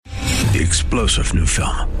The explosive new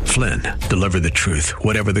film, Flynn, deliver the truth,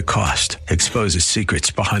 whatever the cost, exposes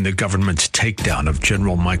secrets behind the government's takedown of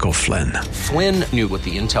General Michael Flynn. Flynn knew what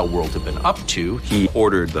the intel world had been up to. He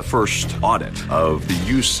ordered the first audit of the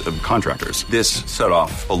use of contractors. This set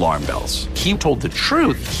off alarm bells. He told the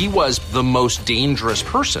truth. He was the most dangerous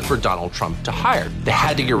person for Donald Trump to hire. They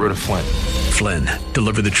had to get rid of Flynn. Flynn,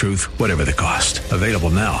 deliver the truth, whatever the cost. Available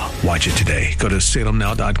now. Watch it today. Go to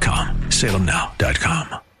salemnow.com.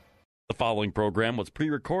 salemnow.com. The following program was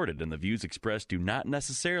pre-recorded, and the views expressed do not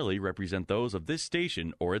necessarily represent those of this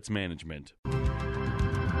station or its management.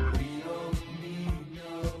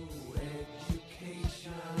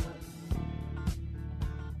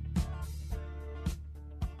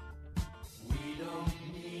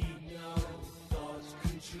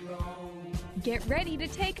 Get ready to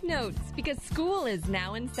take notes because school is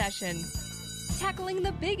now in session. Tackling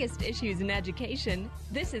the biggest issues in education,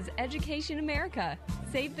 this is Education America.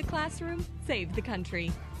 Save the classroom, save the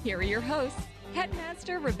country. Here are your hosts,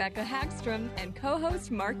 Headmaster Rebecca Hagstrom and co-host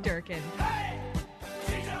Mark Durkin.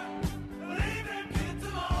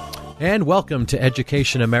 And welcome to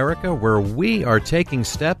Education America, where we are taking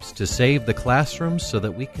steps to save the classroom so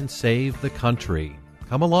that we can save the country.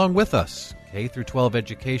 Come along with us. K-12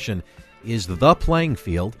 education is the playing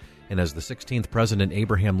field, and as the 16th President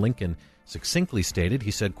Abraham Lincoln succinctly stated,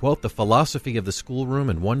 he said, quote, "The philosophy of the schoolroom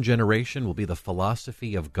in one generation will be the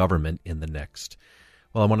philosophy of government in the next."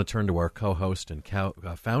 Well, I want to turn to our co-host and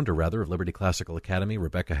founder, of Liberty Classical Academy,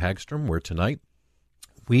 Rebecca Hagstrom, where tonight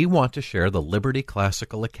we want to share the Liberty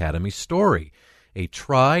Classical Academy story, a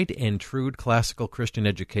tried and true classical Christian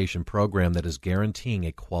education program that is guaranteeing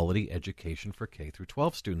a quality education for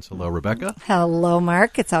K-12 students. Hello, Rebecca. Hello,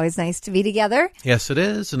 Mark. It's always nice to be together. Yes, it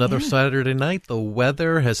is. Another Saturday night. The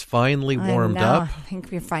weather has finally warmed up. I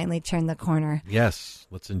think we've finally turned the corner. Yes.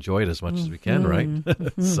 Let's enjoy it as much as we can, right?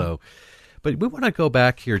 But we want to go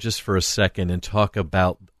back here just for a second and talk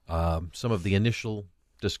about some of the initial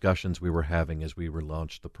discussions we were having as we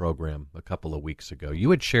relaunched the program a couple of weeks ago.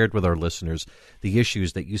 You had shared with our listeners the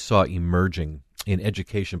issues that you saw emerging in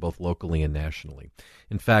education both locally and nationally.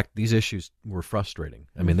 In fact, these issues were frustrating.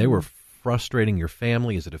 I mean, they were frustrating your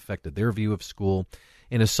family as it affected their view of school.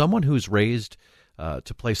 And as someone who's raised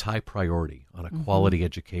to place high priority on a quality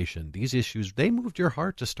education, these issues, they moved your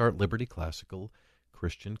heart to start Liberty Classical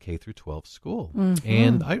Christian K-12 school.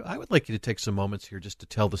 And I would like you to take some moments here just to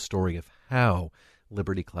tell the story of how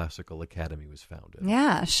Liberty Classical Academy was founded.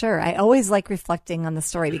 Yeah, sure. I always like reflecting on the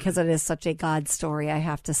story because it is such a God story, I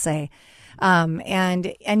have to say.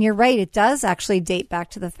 And you're right. It does actually date back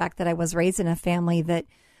to the fact that I was raised in a family that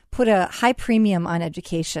put a high premium on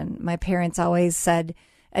education. My parents always said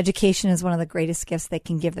education is one of the greatest gifts they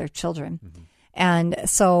can give their children. And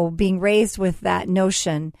so being raised with that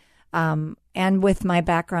notion, and with my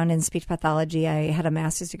background in speech pathology, I had a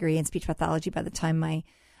master's degree in speech pathology by the time my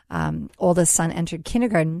oldest son entered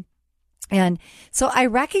kindergarten. And so I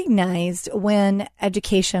recognized when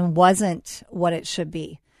education wasn't what it should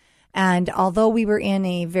be. And although we were in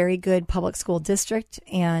a very good public school district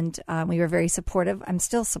and we were very supportive, I'm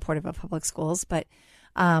still supportive of public schools, but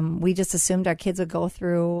we just assumed our kids would go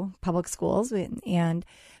through public schools.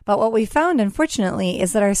 But what we found, unfortunately,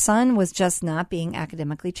 is that our son was just not being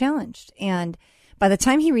academically challenged. And by the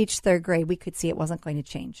time he reached third grade, we could see it wasn't going to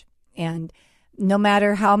change. And no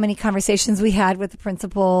matter how many conversations we had with the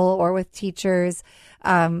principal or with teachers,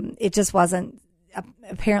 it just wasn't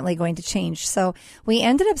apparently going to change. So we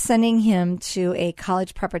ended up sending him to a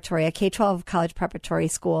college preparatory, a K-12 college preparatory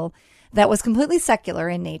school that was completely secular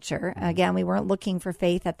in nature. Again, we weren't looking for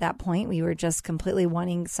faith at that point. We were just completely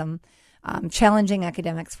wanting some challenging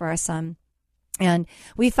academics for our son. And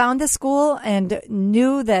we found the school and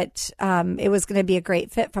knew that it was going to be a great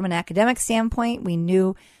fit from an academic standpoint. We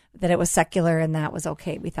knew that it was secular and that was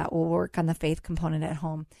okay. We thought we'll work on the faith component at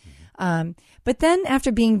home. But then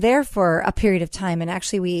after being there for a period of time, and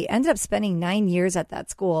actually we ended up spending 9 years at that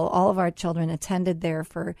school, all of our children attended there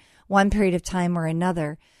for one period of time or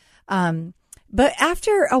another. But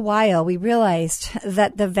after a while, we realized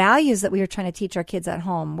that the values that we were trying to teach our kids at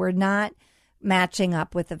home were not matching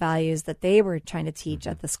up with the values that they were trying to teach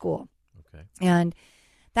at the school. Okay. And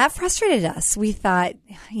that frustrated us. We thought,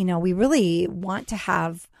 we really want to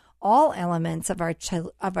have all elements of our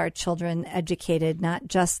children educated, not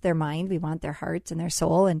just their mind. We want their hearts and their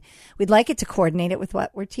soul, and we'd like it to coordinate it with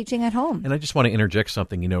what we're teaching at home. And I just want to interject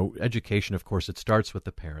something. Education, of course, it starts with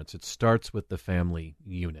the parents. It starts with the family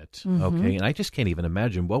unit, okay? And I just can't even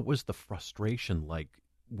imagine what was the frustration like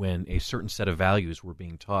when a certain set of values were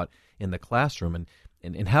being taught in the classroom. And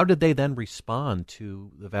And how did they then respond to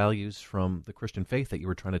the values from the Christian faith that you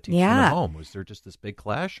were trying to teach them at home? Was there just this big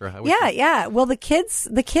clash, or how? Yeah. Well, the kids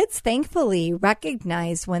thankfully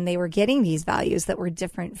recognized when they were getting these values that were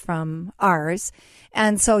different from ours,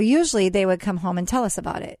 and so usually they would come home and tell us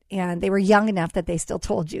about it. And they were young enough that they still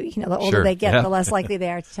told you. The older they get, the less likely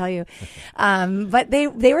they are to tell you. But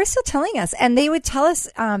they were still telling us, and they would tell us.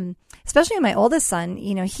 Especially my oldest son,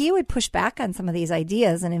 he would push back on some of these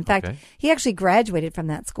ideas. And in fact, he actually graduated from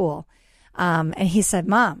that school. And he said,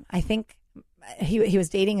 Mom, I think he was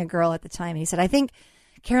dating a girl at the time. And he said, I think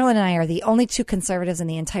Carolyn and I are the only two conservatives in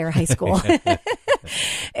the entire high school.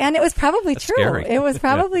 And it was probably true. Scary. It was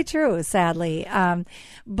probably true, sadly.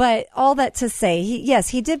 But all that to say,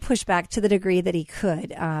 he did push back to the degree that he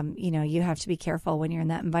could. You have to be careful when you're in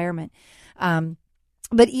that environment.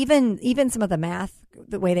 But even some of the math,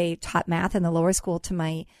 the way they taught math in the lower school to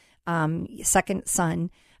my second son,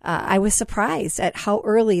 I was surprised at how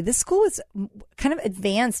early this school was kind of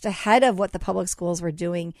advanced ahead of what the public schools were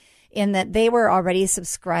doing, in that they were already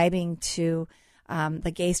subscribing to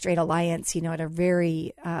the Gay Straight Alliance, at a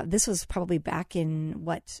very, this was probably back in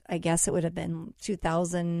what I guess it would have been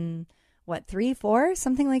 2000, 3, 4,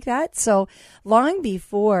 something like that. So long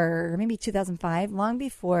before, or maybe 2005, long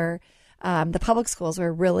before the public schools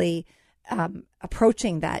were really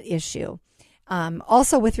approaching that issue.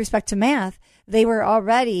 Also, with respect to math, they were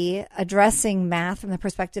already addressing math from the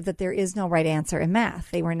perspective that there is no right answer in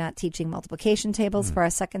math. They were not teaching multiplication tables for our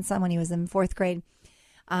second son when he was in fourth grade.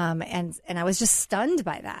 And I was just stunned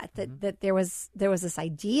by that there was this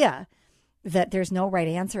idea that there's no right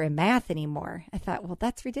answer in math anymore. I thought, well,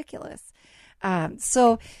 that's ridiculous.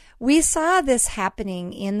 So we saw this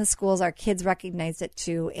happening in the schools. Our kids recognized it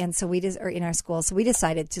too. And so or in our schools. So we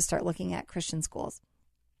decided to start looking at Christian schools,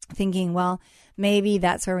 thinking, well, maybe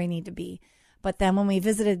that's where we need to be. But then when we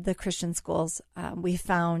visited the Christian schools, we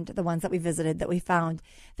found the ones that we visited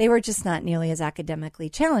they were just not nearly as academically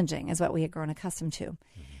challenging as what we had grown accustomed to.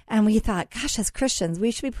 Mm-hmm. And we thought, gosh, as Christians,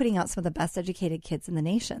 we should be putting out some of the best educated kids in the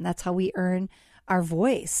nation. That's how we earn our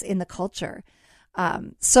voice in the culture.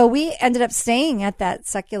 So we ended up staying at that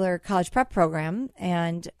secular college prep program.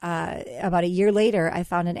 And about a year later, I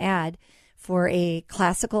found an ad for a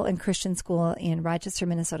classical and Christian school in Rochester,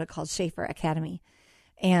 Minnesota called Schaefer Academy.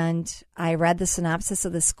 And I read the synopsis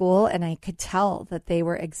of the school, and I could tell that they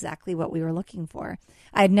were exactly what we were looking for.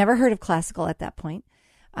 I had never heard of classical at that point.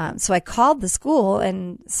 So I called the school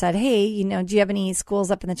and said, hey, do you have any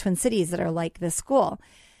schools up in the Twin Cities that are like this school?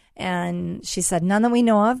 And she said, none that we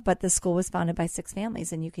know of, but the school was founded by 6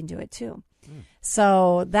 families, and you can do it too.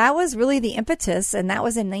 So that was really the impetus, and that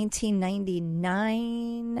was in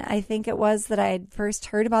 1999, I think it was, that I had first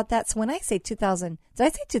heard about that. So when I say 2000, did I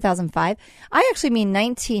say 2005? I actually mean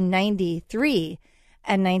 1993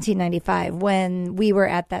 and 1995 when we were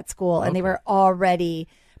at that school, and they were already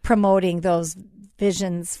promoting those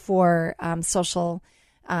visions for social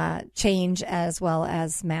change as well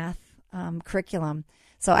as math curriculum.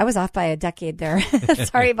 So I was off by a decade there.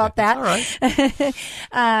 Sorry about that. All right.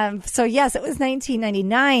 So yes, it was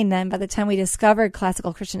 1999 then by the time we discovered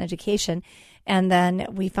classical Christian education. And then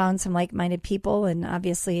we found some like-minded people, and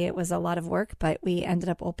obviously it was a lot of work, but we ended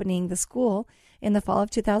up opening the school in the fall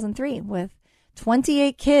of 2003 with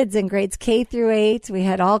 28 kids in grades K through 8. We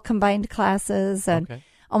had all combined classes and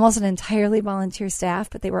almost an entirely volunteer staff,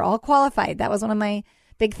 but they were all qualified. That was one of my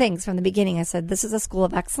big things from the beginning. I said, this is a school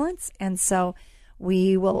of excellence. And so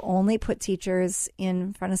we will only put teachers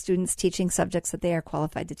in front of students teaching subjects that they are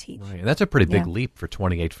qualified to teach. Right. And that's a pretty big leap for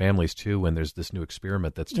 28 families, too, when there's this new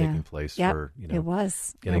experiment that's taking place for, it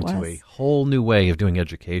was. Getting to a whole new way of doing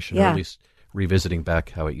education, or at least revisiting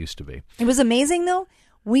back how it used to be. It was amazing, though.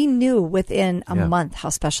 We knew within a month how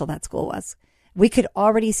special that school was. We could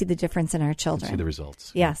already see the difference in our children. See the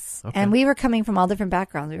results. Yes. Okay. And we were coming from all different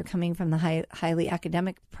backgrounds. We were coming from the highly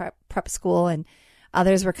academic prep school, and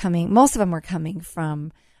others were coming, most of them were coming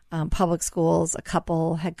from public schools. A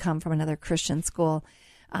couple had come from another Christian school.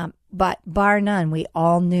 But bar none, we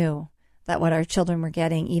all knew that what our children were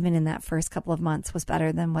getting, even in that first couple of months, was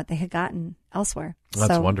better than what they had gotten elsewhere. Well,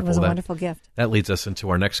 that's wonderful. It was a wonderful gift. That leads us into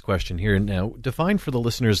our next question here. Now, define for the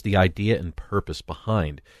listeners the idea and purpose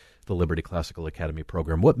behind the Liberty Classical Academy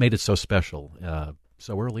program. What made it so special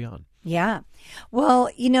so early on? Yeah. Well,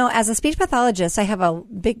 as a speech pathologist, I have a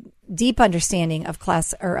deep understanding of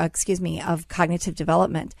of cognitive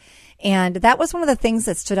development. And that was one of the things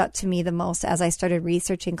that stood out to me the most as I started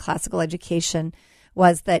researching classical education,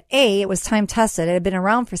 was that it was time tested. It had been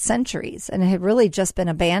around for centuries, and it had really just been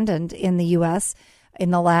abandoned in the U.S.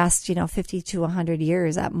 in the last, 50 to 100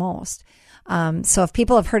 years at most. So if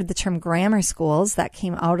people have heard of the term grammar schools, that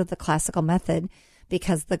came out of the classical method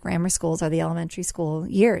because the grammar schools are the elementary school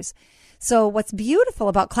years. So what's beautiful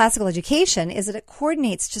about classical education is that it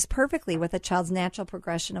coordinates just perfectly with a child's natural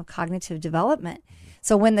progression of cognitive development.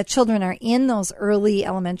 So when the children are in those early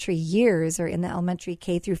elementary years or in the elementary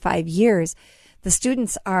K through 5 years, the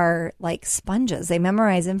students are like sponges. They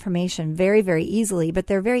memorize information very, very easily, but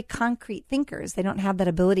they're very concrete thinkers. They don't have that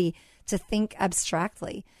ability to think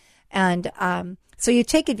abstractly. And so you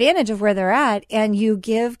take advantage of where they're at and you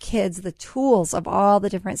give kids the tools of all the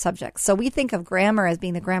different subjects. So we think of grammar as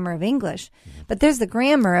being the grammar of English, but there's the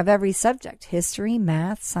grammar of every subject: history,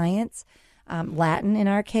 math, science, Latin in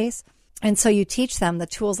our case. And so you teach them the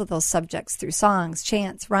tools of those subjects through songs,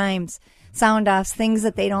 chants, rhymes, sound offs, things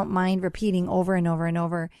that they don't mind repeating over and over and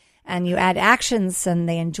over. And you add actions and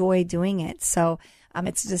they enjoy doing it. So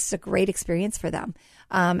it's just a great experience for them.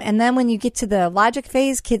 And then when you get to the logic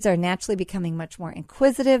phase, kids are naturally becoming much more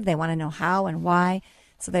inquisitive. They want to know how and why.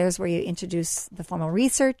 So there's where you introduce the formal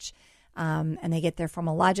research, and they get their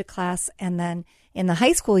formal logic class. And then in the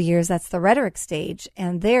high school years, that's the rhetoric stage.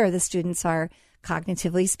 And there the students are,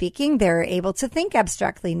 cognitively speaking, they're able to think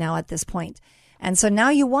abstractly now at this point. And so now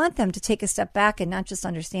you want them to take a step back and not just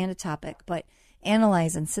understand a topic, but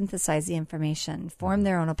analyze and synthesize the information, form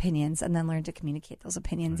their own opinions, and then learn to communicate those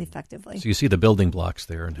opinions effectively. So you see the building blocks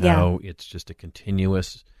there and how it's just a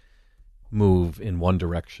continuous move in one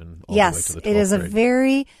direction all the way to the 12th grade. It is a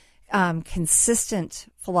very consistent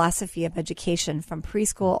philosophy of education from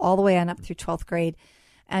preschool all the way on up through 12th grade.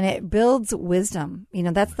 And it builds wisdom. You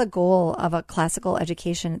know, that's the goal of a classical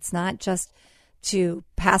education. It's not just to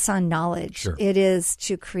pass on knowledge. Sure. It is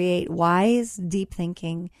to create wise, deep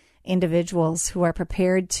thinking individuals who are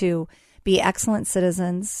prepared to be excellent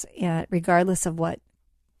citizens, regardless of what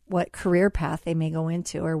career path they may go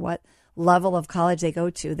into or what level of college they go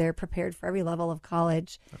to. They're prepared for every level of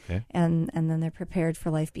college, and then they're prepared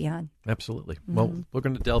for life beyond. Absolutely. Well, we're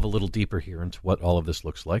going to delve a little deeper here into what all of this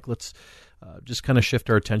looks like. Let's just kind of shift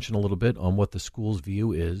our attention a little bit on what the school's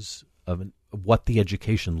view is of what the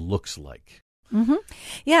education looks like. Mm-hmm.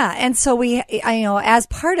 Yeah, and so as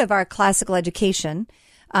part of our classical education,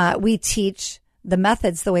 we teach the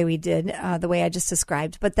methods the way we did, the way I just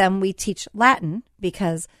described, but then we teach Latin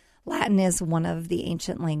because Latin is one of the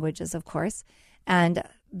ancient languages, of course, and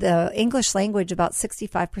the English language, about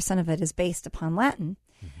 65% of it is based upon Latin.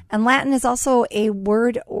 And Latin is also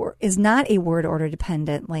is not a word order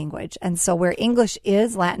dependent language. And so where English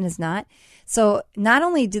is, Latin is not. So not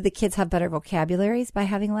only do the kids have better vocabularies by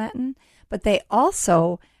having Latin, but they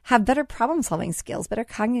also have better problem solving skills, better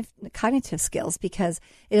cognitive skills, because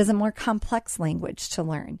it is a more complex language to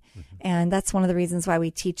learn. And that's one of the reasons why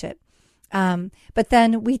we teach it. But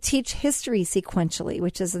then we teach history sequentially,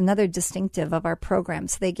 which is another distinctive of our program.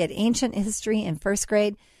 So they get ancient history in first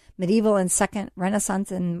grade, medieval in second,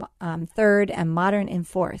 Renaissance in third, and modern in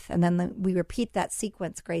fourth. And then we repeat that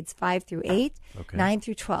sequence, grades 5 through 8, 9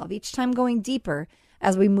 through 12, each time going deeper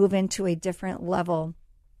as we move into a different level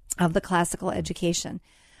of the classical education.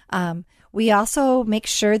 We also make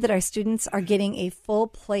sure that our students are getting a full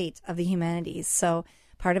plate of the humanities. So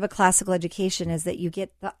part of a classical education is that you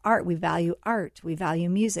get the art. We value art. We value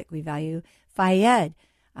music. We value Fayed,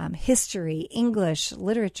 history, English,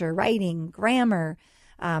 literature, writing, grammar,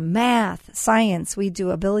 math, science. We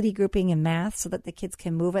do ability grouping in math so that the kids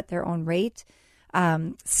can move at their own rate.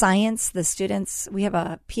 Science, the students, we have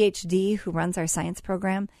a PhD who runs our science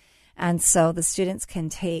program. And so the students can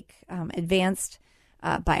take advanced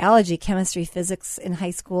biology, chemistry, physics in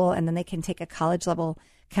high school, and then they can take a college level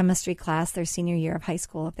chemistry class their senior year of high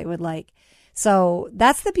school if they would like. So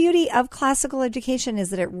that's the beauty of classical education, is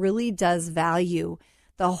that it really does value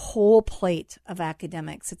the whole plate of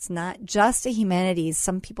academics. It's not just a humanities.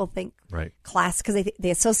 Some people think class, because they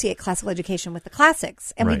associate classical education with the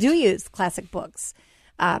classics. And we do use classic books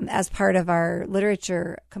as part of our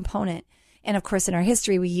literature component. And of course, in our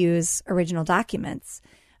history, we use original documents.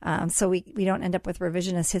 So we don't end up with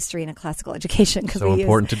revisionist history in a classical education. So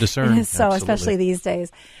important to discern. So especially these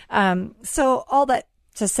days. So all that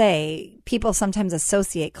to say, people sometimes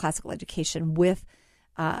associate classical education with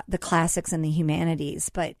the classics and the humanities,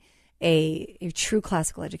 but a true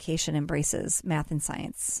classical education embraces math and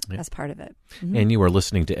science as part of it. Mm-hmm. And you are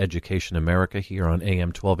listening to Education America here on AM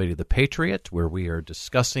 1280 The Patriot, where we are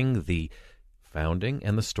discussing the founding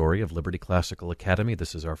and the story of Liberty Classical Academy.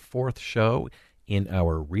 This is our fourth show in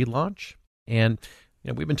our relaunch. And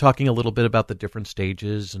we've been talking a little bit about the different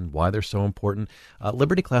stages and why they're so important.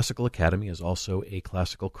 Liberty Classical Academy is also a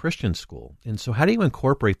classical Christian school. And so how do you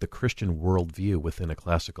incorporate the Christian worldview within a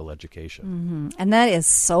classical education? Mm-hmm. And that is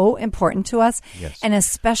so important to us, and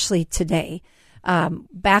especially today.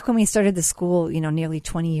 Back when we started the school, nearly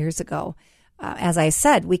 20 years ago, as I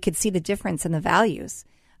said, we could see the difference in the values.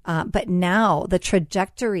 But now the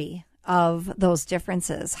trajectory of those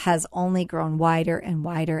differences has only grown wider and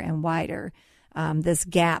wider and wider. This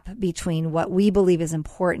gap between what we believe is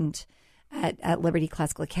important at Liberty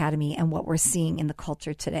Classical Academy and what we're seeing in the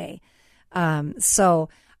culture today. So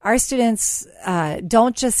our students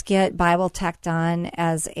don't just get Bible tacked on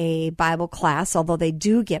as a Bible class, although they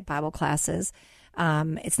do get Bible classes.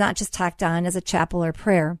 It's not just tacked on as a chapel or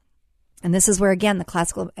prayer. And this is where, again, the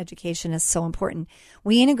classical education is so important.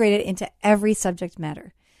 We integrate it into every subject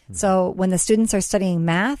matter. Mm-hmm. So when the students are studying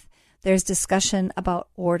math, there's discussion about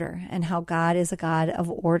order and how God is a God of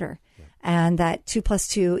order, and that 2 +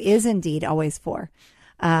 2 is indeed always 4.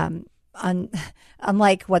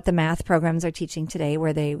 Unlike what the math programs are teaching today,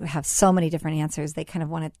 where they have so many different answers, they kind of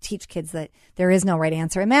want to teach kids that there is no right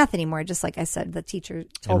answer in math anymore. Just like I said, the teacher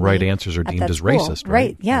told and right me answers are deemed as school. Racist,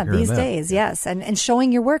 right? Yeah, these days, yes. And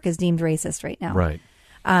showing your work is deemed racist right now. Right.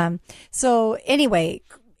 So anyway,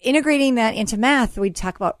 integrating that into math, we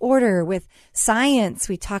talk about order. With science,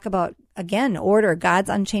 we talk about, again, order, God's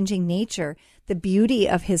unchanging nature, the beauty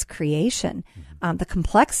of his creation, the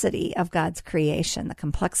complexity of God's creation, the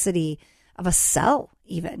complexity of a cell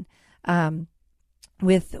even.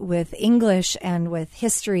 With English and with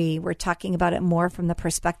history, we're talking about it more from the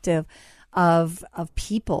perspective of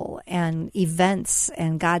people and events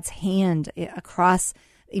and God's hand across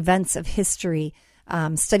events of history.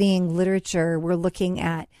 Studying literature, we're looking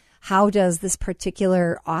at how does this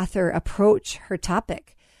particular author approach her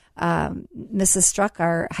topic. Mrs. Struck,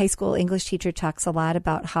 our high school English teacher, talks a lot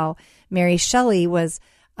about how Mary Shelley was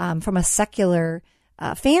from a secular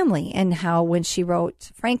family, and how when she wrote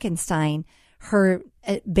Frankenstein, her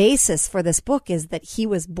basis for this book is that he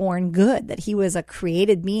was born good, that he was a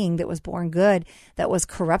created being that was born good, that was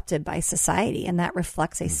corrupted by society. And that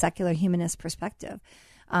reflects a secular humanist perspective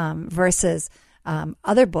versus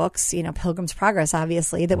other books, Pilgrim's Progress,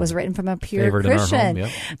 obviously, that was written from a pure Christian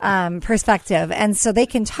perspective. And so they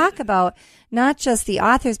can talk about not just the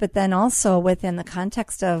authors, but then also within the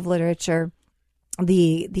context of literature,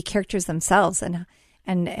 the characters themselves and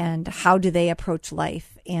how do they approach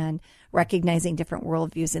life, and recognizing different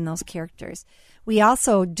worldviews in those characters. We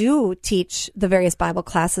also do teach the various Bible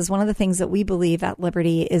classes. One of the things that we believe at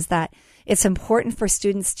Liberty is that it's important for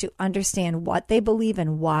students to understand what they believe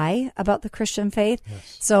and why about the Christian faith.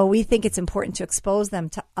 Yes. So we think it's important to expose them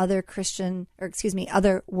to other worldviews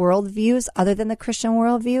other than the Christian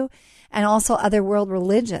worldview, and also other world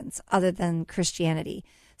religions other than Christianity.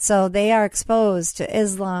 So they are exposed to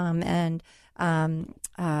Islam and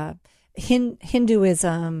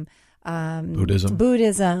Hinduism,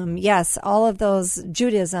 Buddhism, yes, all of those,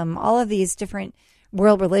 Judaism, all of these different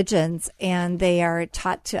world religions, and they are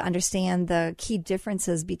taught to understand the key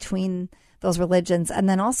differences between those religions, and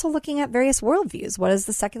then also looking at various worldviews. What is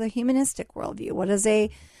the secular humanistic worldview? What is a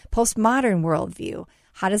postmodern worldview?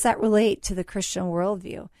 How does that relate to the Christian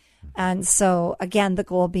worldview? And so, again, the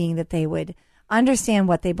goal being that they would understand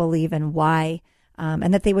what they believe and why,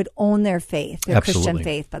 and that they would own their faith, their Absolutely. Christian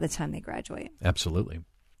faith, by the time they graduate. Absolutely.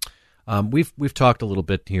 We've talked a little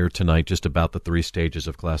bit here tonight just about the 3 stages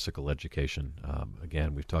of classical education.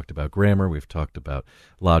 Again, we've talked about grammar, we've talked about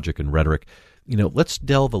logic and rhetoric. Let's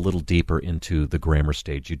delve a little deeper into the grammar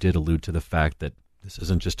stage. You did allude to the fact that this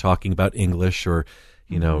isn't just talking about English or,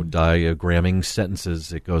 diagramming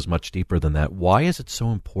sentences. It goes much deeper than that. Why is it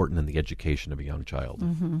so important in the education of a young child?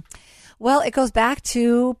 Mm-hmm. Well, it goes back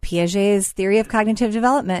to Piaget's theory of cognitive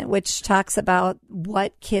development, which talks about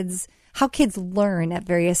how kids learn at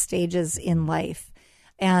various stages in life.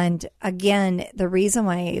 And again, the reason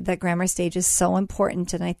why the grammar stage is so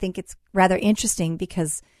important, and I think it's rather interesting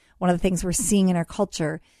because one of the things we're seeing in our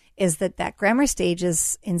culture is that grammar stage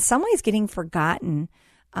is in some ways getting forgotten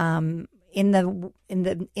in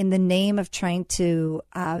the name of trying to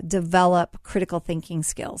develop critical thinking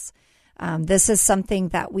skills. This is something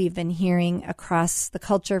that we've been hearing across the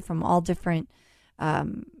culture from all different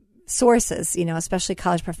sources, especially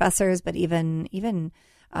college professors, but even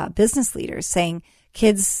business leaders saying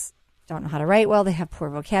kids don't know how to write well. They have poor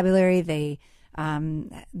vocabulary.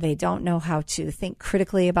 They don't know how to think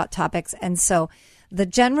critically about topics. And so the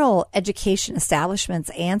general education establishment's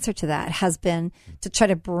answer to that has been to try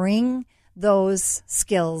to bring those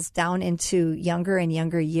skills down into younger and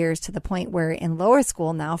younger years, to the point where in lower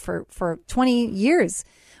school now for 20 years,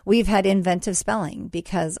 we've had inventive spelling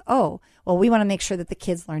because, we want to make sure that the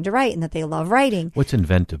kids learn to write and that they love writing. What's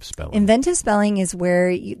inventive spelling? Inventive spelling is where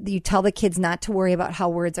you tell the kids not to worry about how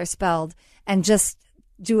words are spelled and just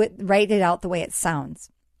write it out the way it sounds.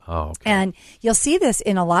 Oh, okay. And you'll see this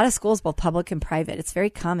in a lot of schools, both public and private. It's very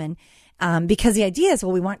common. because the idea is,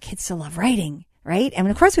 well, we want kids to love writing, right? And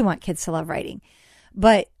of course we want kids to love writing.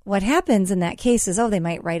 But what happens in that case is, they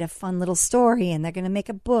might write a fun little story and they're going to make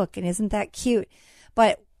a book, and isn't that cute?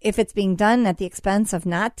 But if it's being done at the expense of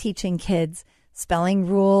not teaching kids spelling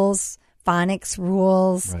rules, phonics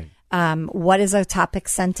rules, right. What is a topic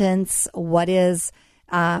sentence? What is,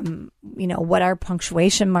 what are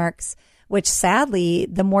punctuation marks? Which sadly,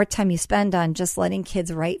 the more time you spend on just letting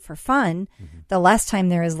kids write for fun, the less time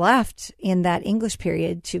there is left in that English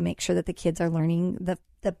period to make sure that the kids are learning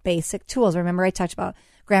the basic tools. Remember, I talked about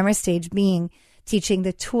grammar stage being teaching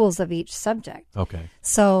the tools of each subject. Okay.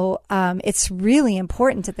 So it's really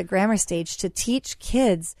important at the grammar stage to teach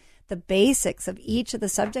kids the basics of each of the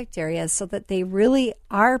subject areas so that they really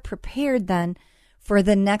are prepared then for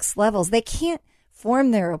the next levels. They can't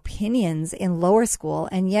form their opinions in lower school,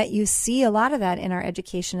 and yet you see a lot of that in our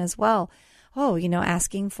education as well.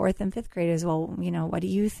 Asking 4th and 5th graders, what do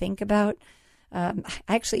you think about...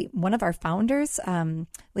 actually, one of our founders,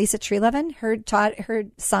 Lisa Trelevin, her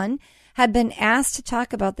son had been asked to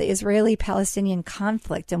talk about the Israeli-Palestinian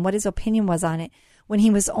conflict and what his opinion was on it when he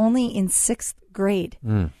was only in 6th grade.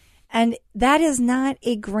 And that is not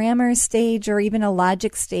a grammar stage or even a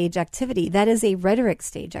logic stage activity. That is a rhetoric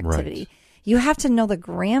stage activity. Right. You have to know the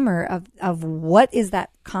grammar of what is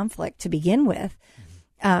that conflict to begin with.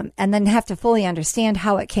 And then have to fully understand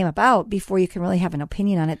how it came about before you can really have an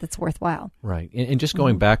opinion on it that's worthwhile. Right. And just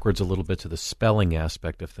going backwards a little bit to the spelling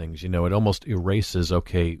aspect of things, it almost erases,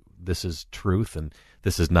 okay, this is truth and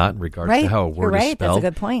this is not in regards to how a word is spelled. That's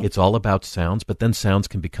a good point. It's all about sounds, but then sounds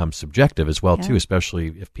can become subjective as well, too, especially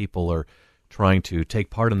if people are trying to take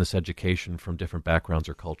part in this education from different backgrounds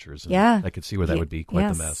or cultures. And I could see where that would be quite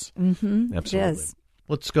the mess. Mm-hmm. Absolutely. It is.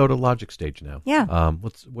 Let's go to logic stage now. Yeah.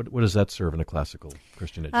 What does that serve in a classical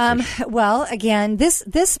Christian education? Well, again, this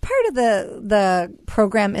part of the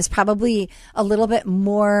program is probably a little bit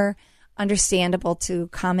more understandable to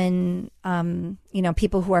common,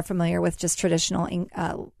 people who are familiar with just traditional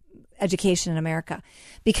education in America,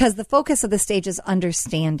 because the focus of the stage is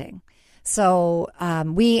understanding. So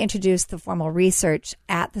we introduced the formal research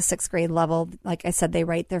at the 6th grade level. Like I said, they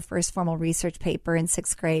write their first formal research paper in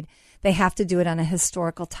 6th grade. They have to do it on a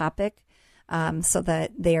historical topic so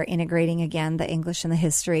that they are integrating, again, the English and the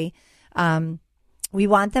history. We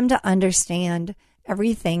want them to understand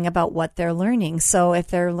everything about what they're learning. So if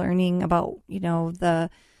they're learning about, the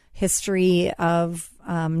history of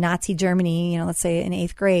Nazi Germany, let's say in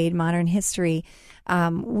 8th grade, modern history,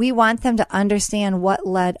 we want them to understand what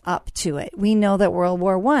led up to it. We know that World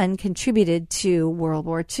War I contributed to World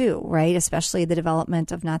War II, right? Especially the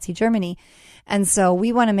development of Nazi Germany. And so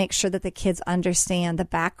we want to make sure that the kids understand the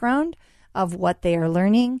background of what they are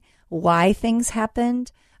learning, why things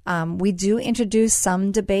happened. We do introduce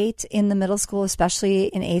some debate in the middle school, especially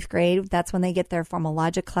in 8th grade. That's when they get their formal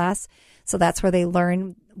logic class. So that's where they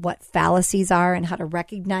learn what fallacies are and how to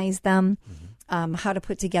recognize them, how to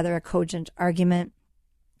put together a cogent argument.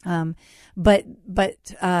 But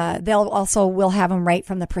we'll have them write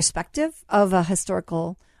from the perspective of a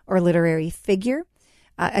historical or literary figure.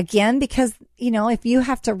 Again, because, if you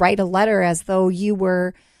have to write a letter as though you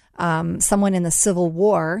were someone in the Civil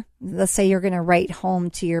War, let's say you're going to write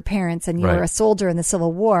home to your parents and you were a soldier in the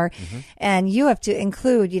Civil War, and you have to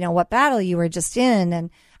include, what battle you were just in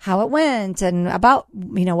and how it went and about,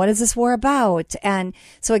 what is this war about? And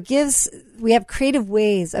so we have creative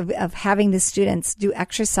ways of having the students do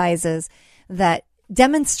exercises that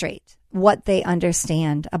demonstrate what they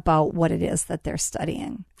understand about what it is that they're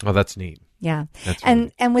studying. Oh, that's neat. Yeah.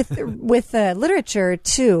 And with literature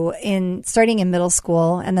too, starting in middle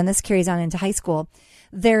school, and then this carries on into high school,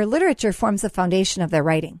 their literature forms the foundation of their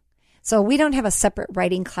writing. So we don't have a separate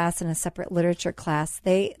writing class and a separate literature class.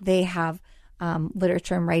 They have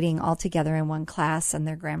literature and writing all together in one class, and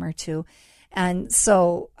their grammar too. And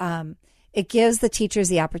so it gives the teachers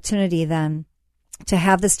the opportunity then to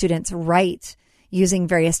have the students write using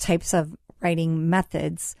various types of writing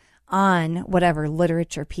methods on whatever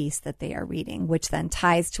literature piece that they are reading, which then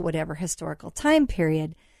ties to whatever historical time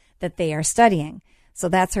period that they are studying. So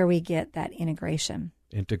that's where we get that integration.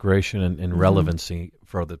 Integration and relevancy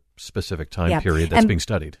for the specific time period that's being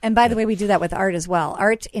studied. And by the way, we do that with art as well.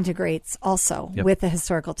 Art integrates also with the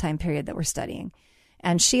historical time period that we're studying.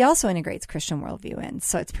 And she also integrates Christian worldview in.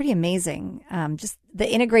 So it's pretty amazing. Just the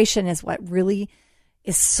integration is what really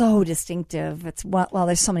is so distinctive.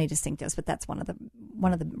 There's so many distinctives, but that's one of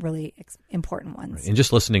the really important ones. Right. And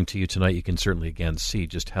just listening to you tonight, you can certainly again see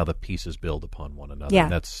just how the pieces build upon one another. Yeah.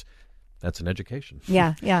 And that's That's an education.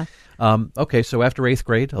 Yeah, yeah. Okay, so after 8th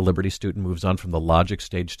grade, a Liberty student moves on from the logic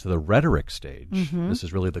stage to the rhetoric stage. Mm-hmm. This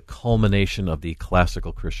is really the culmination of the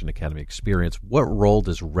Classical Christian Academy experience. What role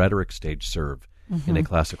does rhetoric stage serve in a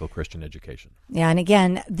classical Christian education? Yeah, and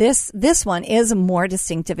again, this one is more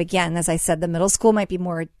distinctive. Again, as I said, the middle school might be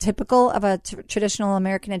more typical of a traditional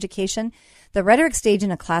American education. The rhetoric stage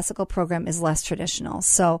in a classical program is less traditional.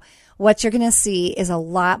 So what you're going to see is a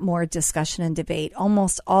lot more discussion and debate.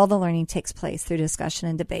 Almost all the learning takes place through discussion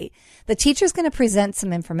and debate. The teacher's going to present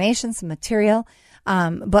some information, some material,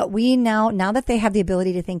 but we now that they have the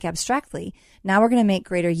ability to think abstractly, now we're going to make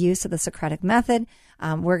greater use of the Socratic method.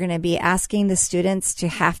 We're going to be asking the students to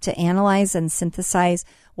have to analyze and synthesize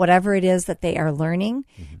whatever it is that they are learning.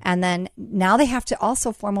 Mm-hmm. And then now they have to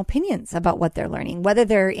also form opinions about what they're learning, whether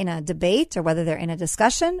they're in a debate or whether they're in a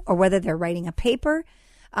discussion or whether they're writing a paper.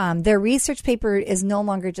 Their research paper is no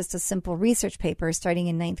longer just a simple research paper. Starting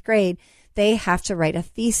in 9th grade, they have to write a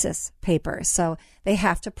thesis paper. So they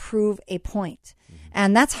have to prove a point. Mm-hmm.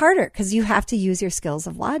 And that's harder because you have to use your skills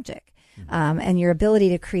of logic and your ability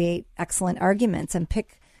to create excellent arguments and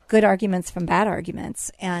pick good arguments from bad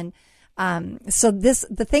arguments. And so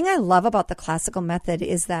the thing I love about the classical method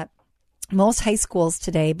is that most high schools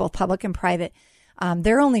today, both public and private,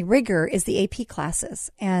 their only rigor is the AP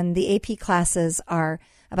classes. And the AP classes are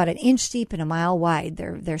about an inch deep and a mile wide.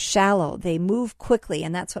 They're shallow. They move quickly,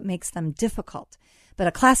 and that's what makes them difficult. But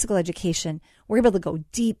a classical education, we're able to go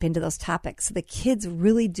deep into those topics. So the kids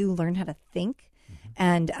really do learn how to think.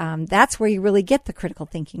 And that's where you really get the critical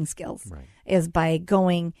thinking skills, is by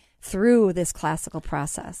going through this classical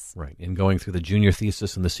process. Right. And going through the junior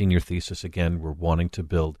thesis and the senior thesis, again, we're wanting to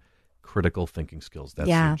build critical thinking skills. That's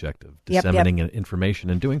the objective. Disseminating information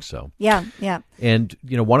and doing so. Yeah, yeah. And,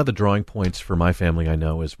 one of the drawing points for my family, I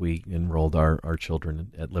know, as we enrolled our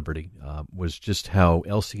children at Liberty, was just how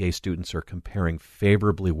LCA students are comparing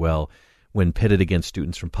favorably well when pitted against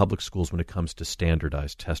students from public schools when it comes to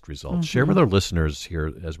standardized test results. Mm-hmm. Share with our listeners here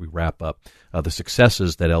as we wrap up the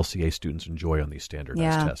successes that LCA students enjoy on these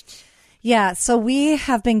standardized tests. Yeah, so we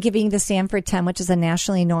have been giving the Stanford 10, which is a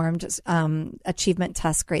nationally normed achievement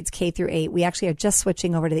test, grades K through 8. We actually are just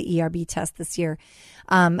switching over to the ERB test this year.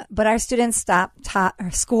 But our students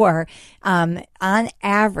score on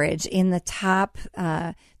average in the top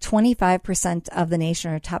 25% of the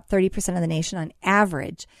nation, or top 30% of the nation on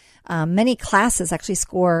average. Many classes actually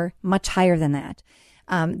score much higher than that.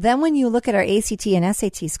 Then when you look at our ACT and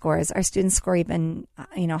SAT scores, our students score even,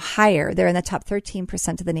 higher. They're in the top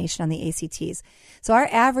 13% of the nation on the ACTs. So our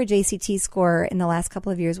average ACT score in the last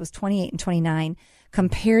couple of years was 28 and 29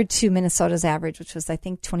 compared to Minnesota's average, which was, I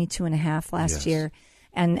think, 22.5 last year.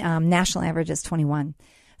 And national average is 21.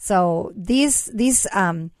 So these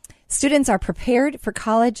students are prepared for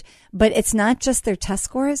college, but it's not just their test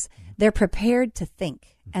scores. They're prepared to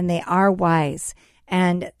think, and they are wise.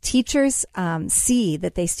 And teachers see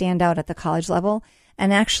that they stand out at the college level.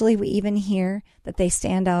 And actually, we even hear that they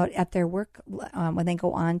stand out at their work when they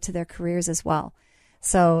go on to their careers as well.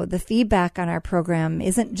 So the feedback on our program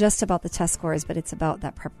isn't just about the test scores, but it's about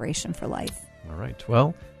that preparation for life. All right.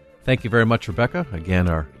 Well, thank you very much, Rebecca. Again,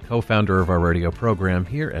 our co-founder of our radio program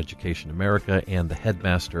here, Education America, and the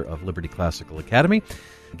headmaster of Liberty Classical Academy.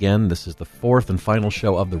 Again, this is the fourth and final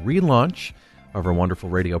show of the relaunch of our wonderful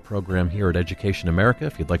radio program here at Education America.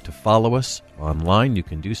 If you'd like to follow us online, you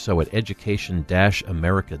can do so at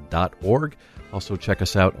education-america.org. Also, check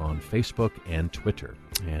us out on Facebook and Twitter.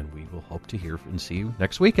 And we will hope to hear and see you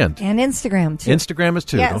next weekend. And Instagram, too. Instagram is,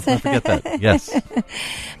 too. Yes. Don't forget that. Yes. All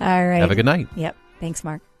right. Have a good night. Yep. Thanks,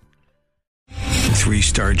 Mark.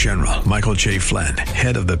 3-star General Michael J. Flynn,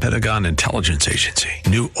 head of the Pentagon Intelligence Agency,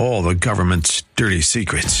 knew all the government's dirty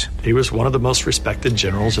secrets. He was one of the most respected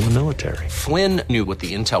generals in the military. Flynn knew what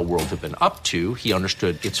the intel world had been up to. He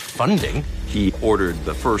understood its funding. He ordered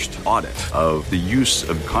the first audit of the use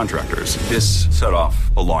of contractors. This set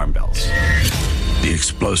off alarm bells. The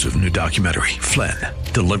explosive new documentary, Flynn,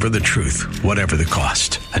 Deliver the Truth, Whatever the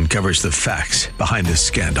Cost, uncovers the facts behind this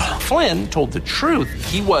scandal. Flynn told the truth.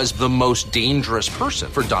 He was the most dangerous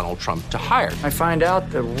person for Donald Trump to hire. I find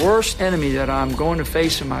out the worst enemy that I'm going to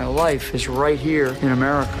face in my life is right here in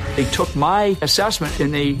America. They took my assessment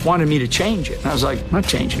and they wanted me to change it. And I was like, I'm not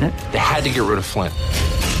changing it. They had to get rid of Flynn.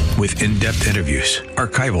 With in-depth interviews,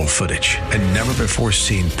 archival footage, and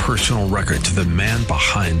never-before-seen personal records of the man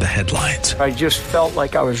behind the headlines. I just felt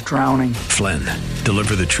like I was drowning. Flynn,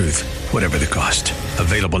 Deliver the Truth, Whatever the Cost.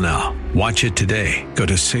 Available now. Watch it today. Go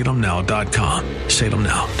to salemnow.com.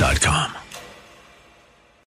 salemnow.com.